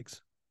his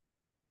legs.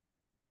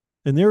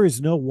 And there is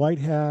no white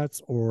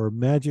hats or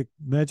magic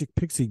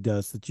pixie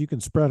dust that you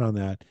can spread on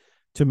that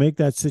to make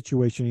that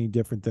situation any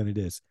different than it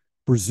is.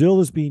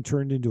 Brazil is being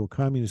turned into a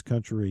communist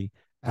country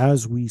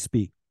as we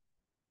speak.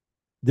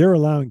 They're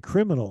allowing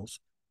criminals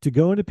to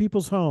go into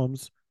people's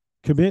homes,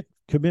 commit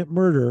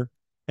murder,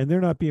 and they're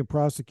not being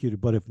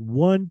prosecuted. But if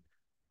one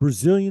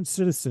Brazilian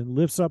citizen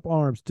lifts up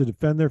arms to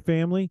defend their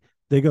family,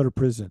 they go to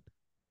prison.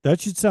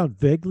 That should sound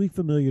vaguely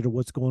familiar to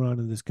what's going on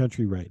in this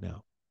country right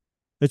now.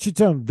 That should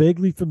sound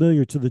vaguely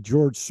familiar to the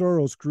George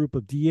Soros group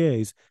of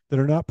DAs that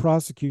are not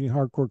prosecuting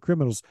hardcore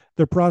criminals.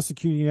 They're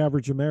prosecuting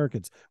average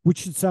Americans, which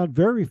should sound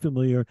very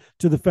familiar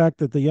to the fact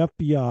that the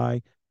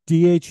FBI,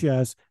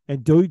 DHS,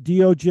 and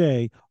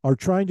DOJ are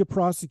trying to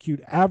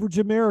prosecute average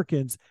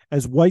Americans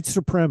as white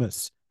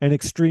supremacists and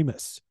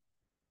extremists.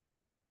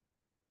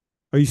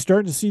 Are you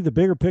starting to see the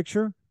bigger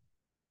picture?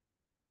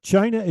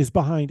 China is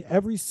behind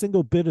every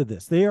single bit of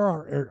this. They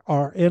are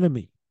our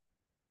enemy.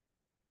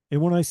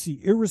 And when I see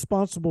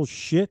irresponsible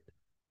shit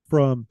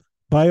from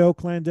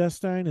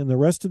BioClandestine and the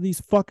rest of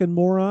these fucking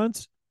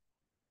morons,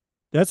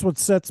 that's what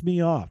sets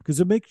me off, because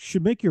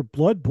should make your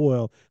blood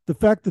boil. The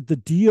fact that the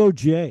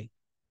DOJ,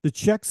 the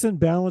checks and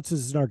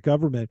balances in our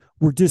government,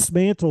 were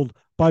dismantled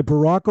by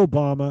Barack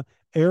Obama,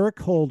 Eric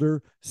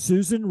Holder,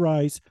 Susan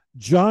Rice,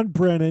 John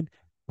Brennan,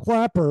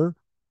 Clapper,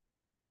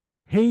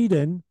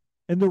 Hayden,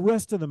 and the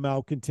rest of the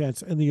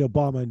malcontents in the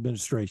Obama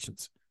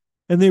administrations.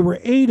 And they were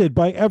aided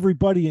by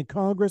everybody in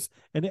Congress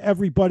and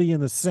everybody in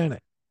the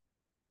Senate.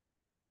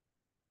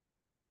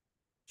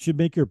 Should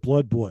make your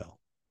blood boil.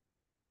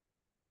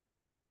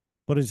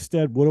 But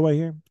instead, what do I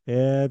hear?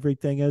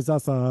 Everything is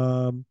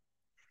awesome.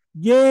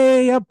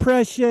 Yay,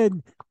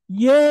 oppression.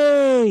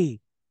 Yay.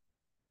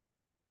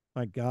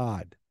 My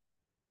God.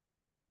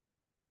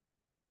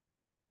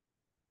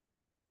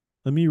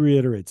 Let me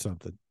reiterate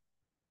something.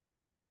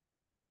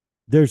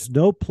 There's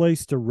no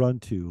place to run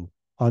to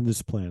on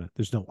this planet.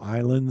 There's no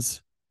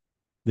islands.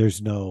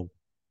 There's no,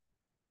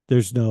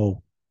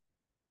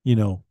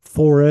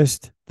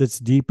 forest that's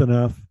deep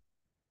enough.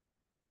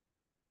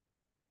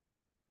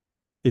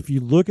 If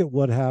you look at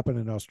what happened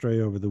in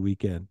Australia over the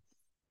weekend,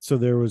 so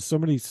there was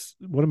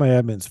one of my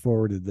admins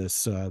forwarded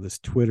this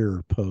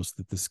Twitter post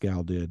that this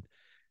gal did.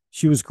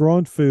 She was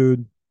growing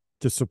food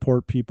to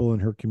support people in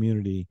her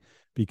community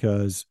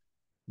because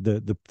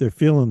they're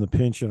feeling the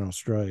pinch in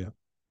Australia,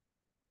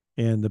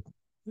 and the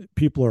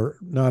people are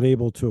not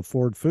able to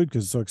afford food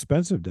because it's so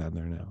expensive down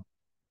there now.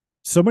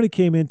 Somebody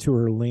came into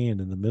her land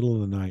in the middle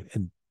of the night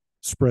and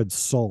spread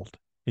salt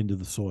into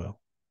the soil.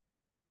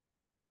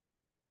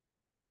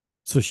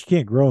 So she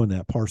can't grow in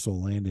that parcel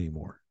of land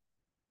anymore.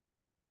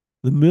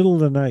 The middle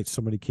of the night,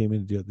 somebody came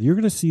in to do it. You're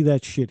going to see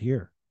that shit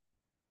here.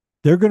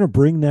 They're going to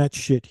bring that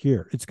shit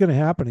here. It's going to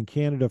happen in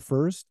Canada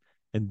first,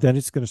 and then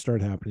it's going to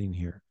start happening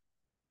here.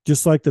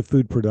 Just like the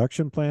food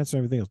production plants and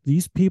everything else.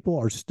 These people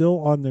are still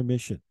on their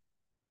mission,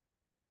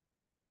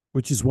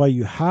 which is why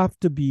you have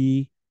to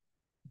be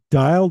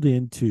dialed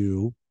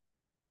into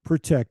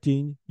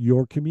protecting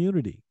your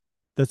community.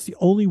 That's the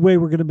only way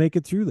we're going to make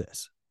it through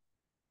this.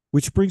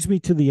 Which brings me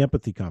to the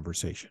empathy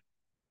conversation.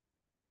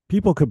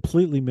 People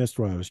completely missed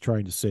what I was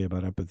trying to say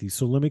about empathy,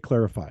 so let me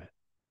clarify it.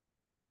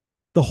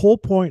 The whole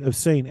point of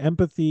saying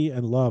empathy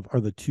and love are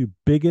the two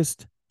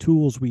biggest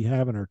tools we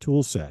have in our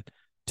tool set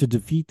to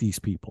defeat these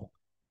people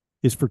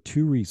is for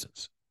two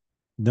reasons.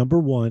 Number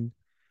one,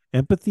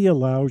 empathy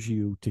allows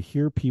you to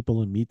hear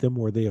people and meet them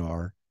where they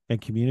are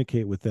and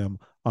communicate with them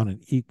on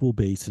an equal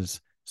basis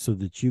so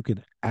that you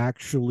can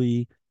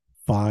actually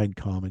find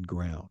common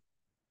ground.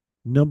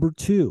 Number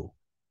two,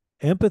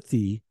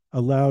 empathy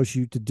allows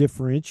you to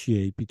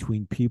differentiate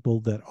between people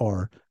that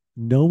are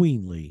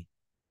knowingly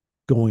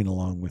going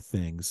along with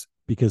things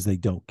because they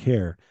don't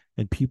care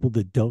and people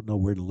that don't know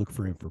where to look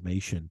for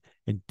information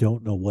and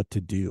don't know what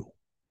to do.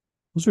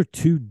 Those are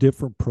two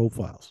different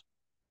profiles.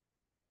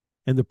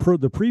 And the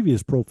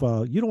previous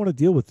profile, you don't want to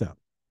deal with them.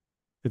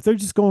 If they're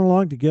just going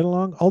along to get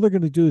along, all they're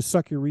going to do is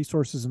suck your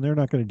resources and they're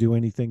not going to do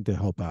anything to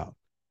help out.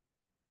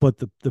 But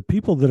the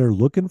people that are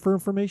looking for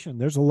information,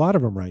 there's a lot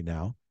of them right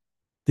now.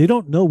 They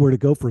don't know where to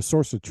go for a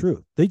source of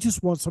truth. They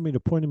just want somebody to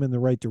point them in the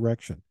right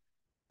direction.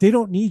 They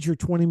don't need your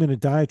 20-minute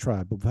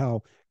diatribe of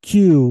how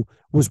Q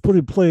was put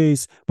in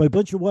place by a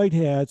bunch of white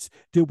hats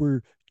that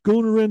were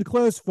going around the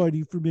classified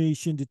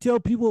information to tell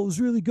people what was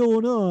really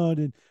going on,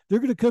 and they're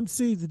going to come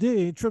save the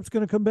day, and Trump's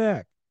going to come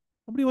back.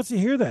 Nobody wants to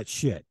hear that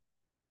shit.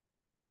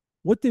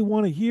 What they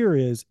want to hear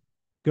is,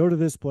 go to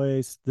this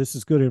place. This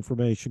is good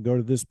information. Go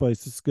to this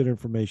place. This is good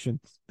information.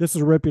 This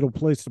is a reputable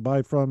place to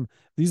buy from.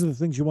 These are the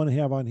things you want to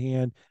have on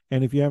hand.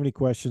 And if you have any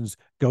questions,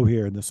 go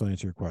here and this will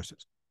answer your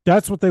questions.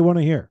 That's what they want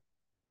to hear.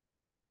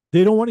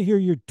 They don't want to hear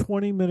your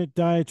 20-minute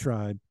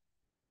diatribe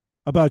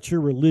about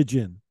your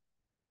religion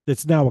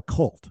that's now a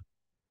cult.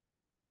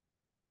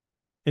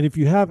 And if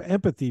you have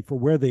empathy for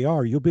where they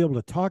are, you'll be able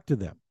to talk to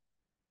them.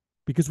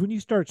 Because when you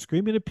start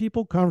screaming at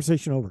people,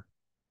 conversation over.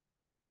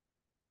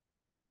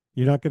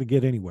 You're not going to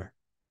get anywhere.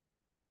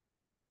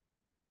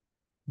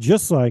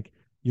 Just like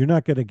you're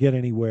not going to get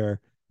anywhere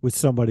with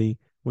somebody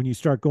when you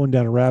start going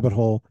down a rabbit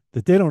hole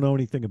that they don't know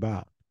anything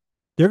about.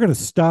 They're going to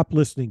stop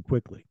listening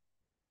quickly,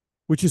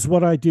 which is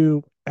what I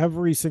do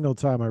every single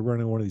time I run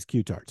in one of these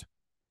Q-tards.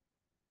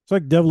 It's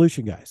like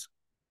devolution, guys.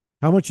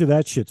 How much of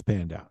that shit's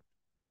panned out?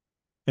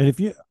 And if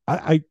you,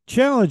 I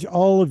challenge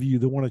all of you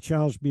that want to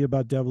challenge me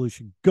about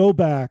devolution, go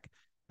back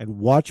and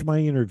watch my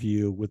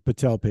interview with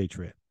Patel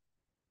Patriot.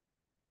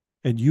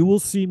 And you will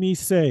see me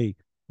say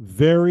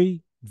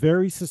very,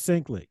 very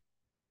succinctly,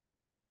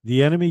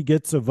 the enemy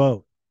gets a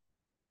vote.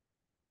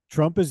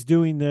 Trump is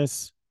doing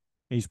this,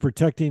 and he's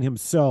protecting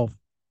himself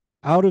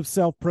out of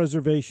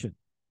self-preservation,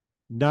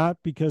 not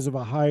because of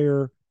a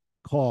higher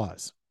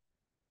cause.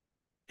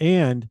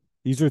 And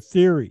these are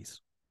theories.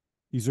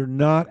 These are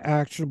not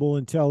actionable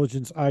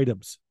intelligence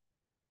items.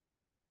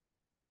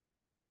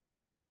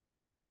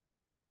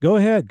 Go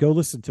ahead, go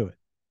listen to it.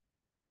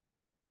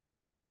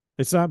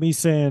 It's not me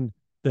saying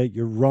that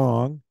you're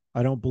wrong.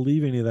 I don't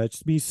believe any of that. It's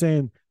just me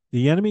saying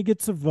the enemy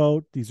gets a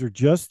vote. These are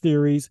just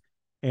theories.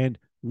 And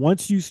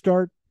Once you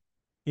start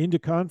into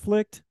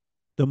conflict,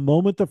 the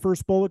moment the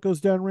first bullet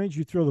goes downrange,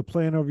 you throw the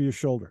plan over your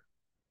shoulder.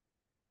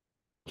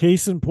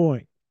 Case in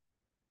point,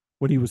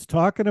 when he was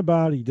talking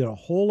about, he did a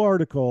whole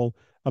article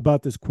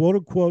about this quote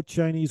unquote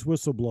Chinese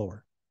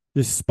whistleblower,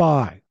 this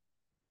spy.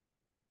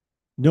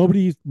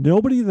 Nobody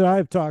that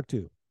I've talked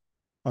to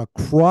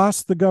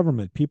across the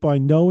government, people I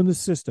know in the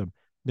system,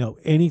 know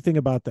anything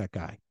about that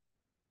guy,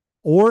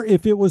 or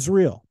if it was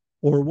real,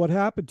 or what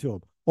happened to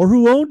him, or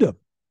who owned him.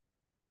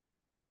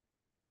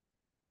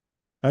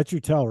 That's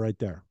your tell right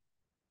there.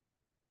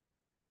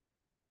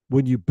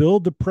 When you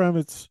build the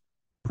premise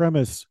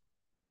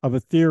of a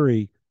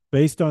theory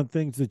based on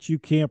things that you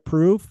can't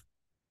prove,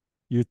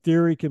 your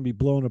theory can be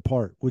blown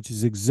apart, which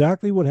is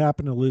exactly what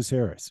happened to Liz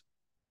Harris.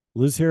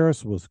 Liz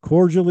Harris was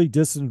cordially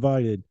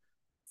disinvited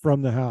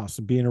from the House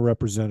and being a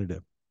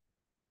representative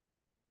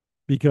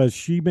because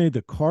she made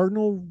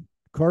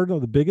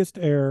the biggest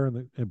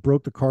error and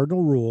broke the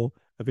cardinal rule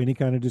of any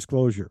kind of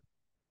disclosure.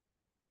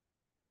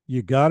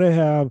 You got to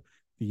have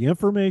the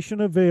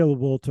information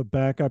available to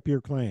back up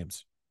your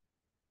claims.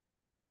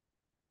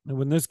 And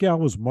when this gal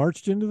was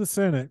marched into the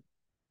Senate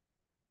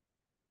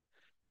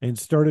and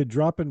started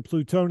dropping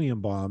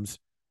plutonium bombs,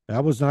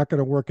 that was not going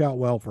to work out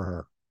well for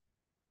her.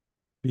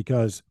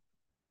 Because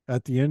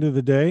at the end of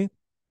the day,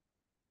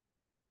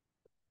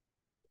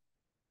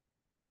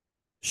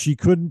 she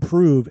couldn't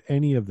prove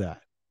any of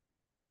that.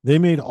 They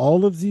made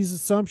all of these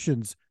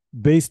assumptions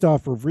based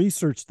off of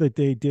research that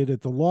they did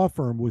at the law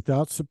firm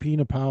without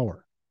subpoena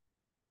power.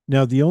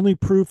 Now, the only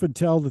proof and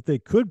tell that they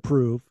could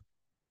prove,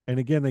 and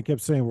again, they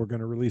kept saying, we're going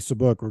to release a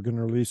book, we're going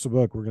to release a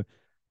book, we're going to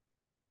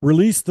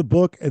release the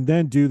book and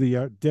then do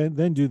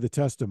the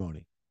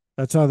testimony.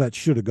 That's how that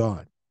should have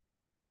gone.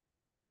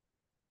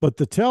 But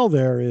the tell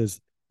there is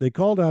they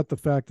called out the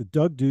fact that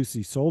Doug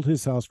Ducey sold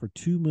his house for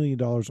 $2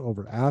 million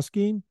over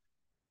asking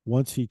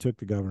once he took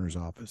the governor's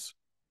office.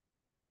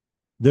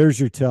 There's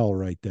your tell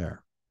right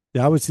there.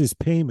 That was his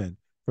payment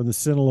from the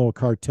Sinaloa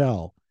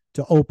cartel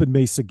to open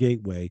Mesa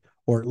Gateway,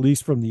 or at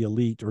least from the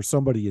elite or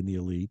somebody in the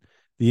elite,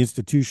 the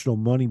institutional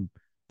money,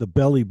 the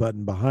belly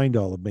button behind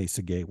all of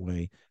Mesa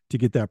Gateway to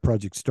get that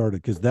project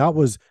started, because that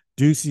was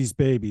Ducey's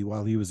baby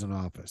while he was in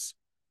office.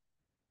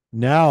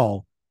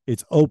 Now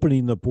it's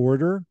opening the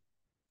border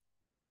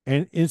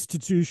and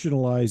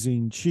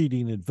institutionalizing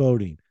cheating and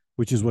voting,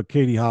 which is what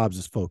Katie Hobbs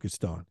is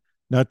focused on,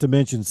 not to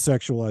mention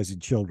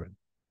sexualizing children.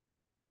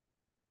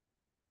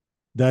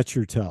 That's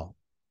your tell.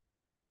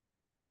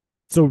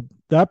 So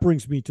that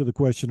brings me to the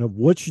question of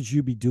what should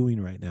you be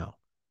doing right now?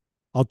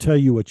 I'll tell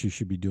you what you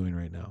should be doing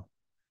right now.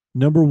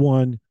 Number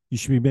one, you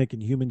should be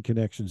making human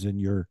connections in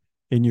your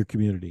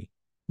community.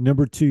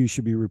 Number two, you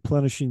should be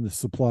replenishing the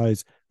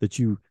supplies that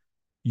you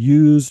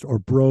used or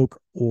broke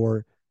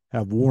or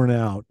have worn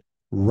out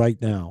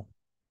right now.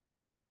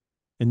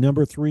 And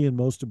number three, and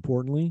most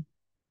importantly,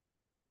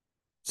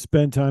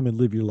 spend time and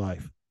live your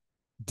life.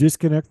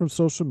 Disconnect from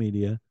social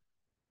media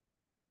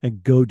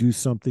and go do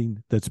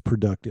something that's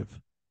productive.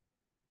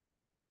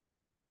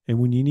 And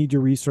when you need to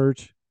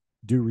research,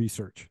 do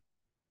research.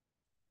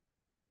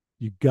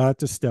 You got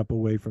to step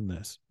away from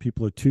this.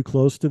 People are too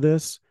close to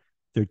this.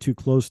 They're too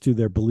close to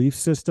their belief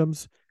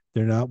systems.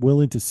 They're not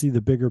willing to see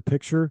the bigger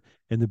picture.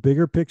 And the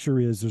bigger picture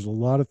is there's a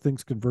lot of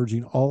things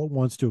converging all at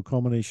once to a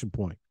culmination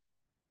point.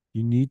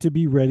 You need to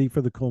be ready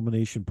for the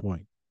culmination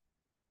point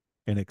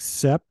and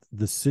accept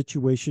the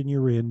situation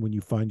you're in when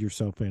you find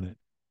yourself in it,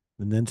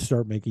 and then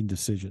start making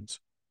decisions.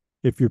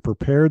 If you're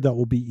prepared, that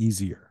will be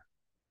easier.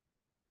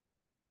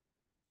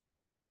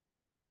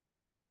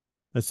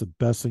 That's the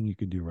best thing you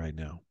can do right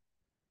now.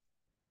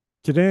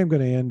 Today, I'm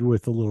going to end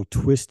with a little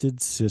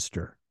Twisted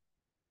Sister.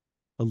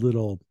 A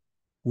little,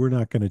 we're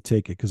not going to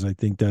take it because I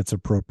think that's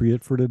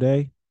appropriate for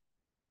today.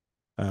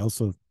 I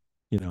also,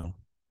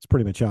 it's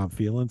pretty much how I'm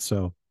feeling.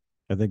 So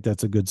I think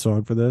that's a good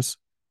song for this.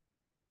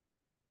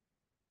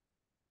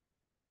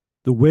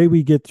 The way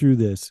we get through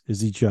this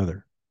is each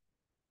other.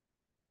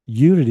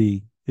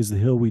 Unity is the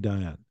hill we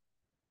die on.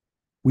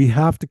 We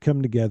have to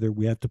come together.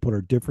 We have to put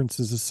our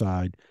differences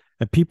aside.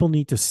 And people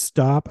need to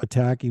stop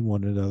attacking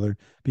one another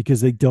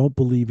because they don't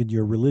believe in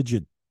your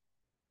religion.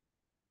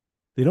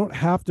 They don't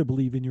have to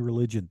believe in your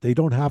religion. They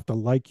don't have to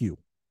like you.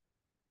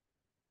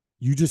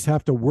 You just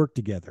have to work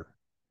together.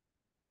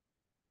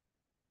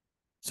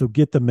 So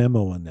get the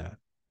memo on that.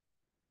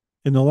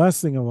 And the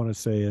last thing I want to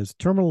say is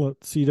Terminal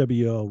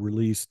CWO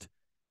released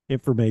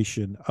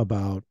information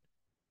about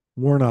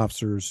warrant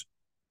officers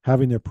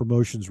having their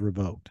promotions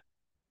revoked.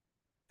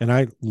 And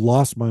I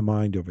lost my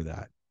mind over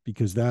that,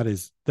 because that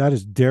is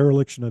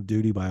dereliction of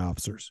duty by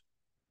officers.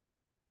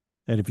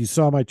 And if you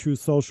saw my Truth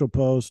Social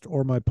post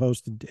or my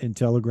post in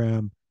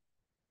Telegram,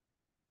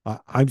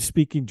 I'm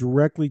speaking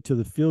directly to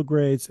the field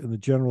grades and the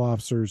general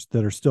officers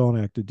that are still on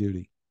active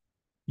duty.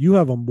 You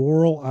have a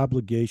moral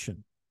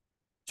obligation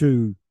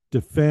to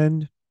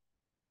defend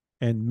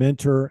and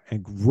mentor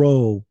and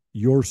grow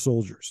your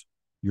soldiers,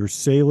 your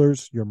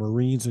sailors, your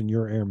Marines, and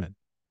your airmen.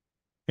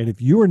 And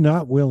if you are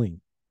not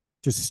willing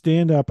to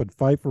stand up and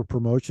fight for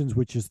promotions,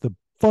 which is the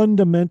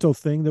fundamental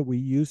thing that we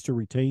use to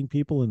retain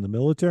people in the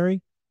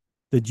military,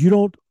 that you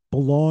don't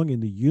belong in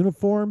the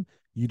uniform,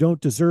 you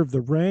don't deserve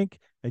the rank,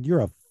 and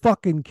you're a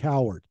fucking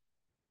coward.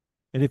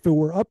 And if it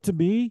were up to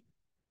me,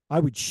 I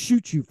would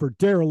shoot you for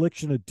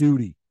dereliction of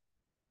duty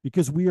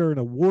because we are in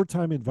a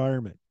wartime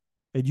environment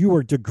and you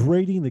are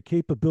degrading the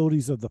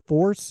capabilities of the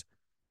force,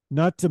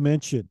 not to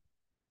mention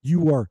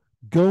you are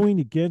going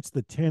against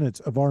the tenets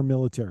of our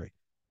military,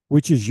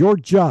 which is your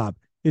job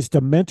is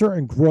to mentor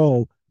and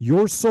grow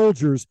your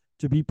soldiers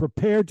to be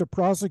prepared to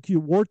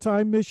prosecute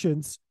wartime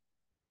missions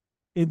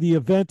in the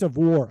event of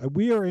war. And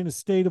we are in a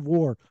state of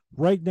war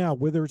right now,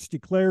 whether it's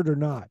declared or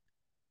not.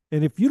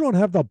 And if you don't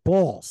have the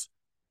balls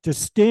to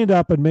stand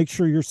up and make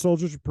sure your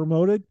soldiers are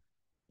promoted,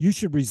 you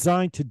should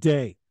resign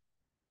today.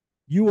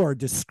 You are a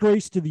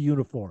disgrace to the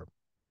uniform.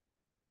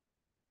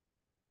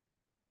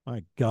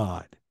 My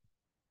God.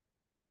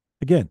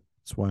 Again,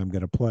 that's why I'm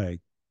going to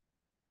play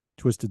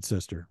Twisted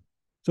Sister.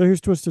 So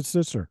here's Twisted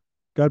Sister.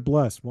 God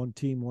bless. One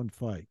team, one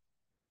fight.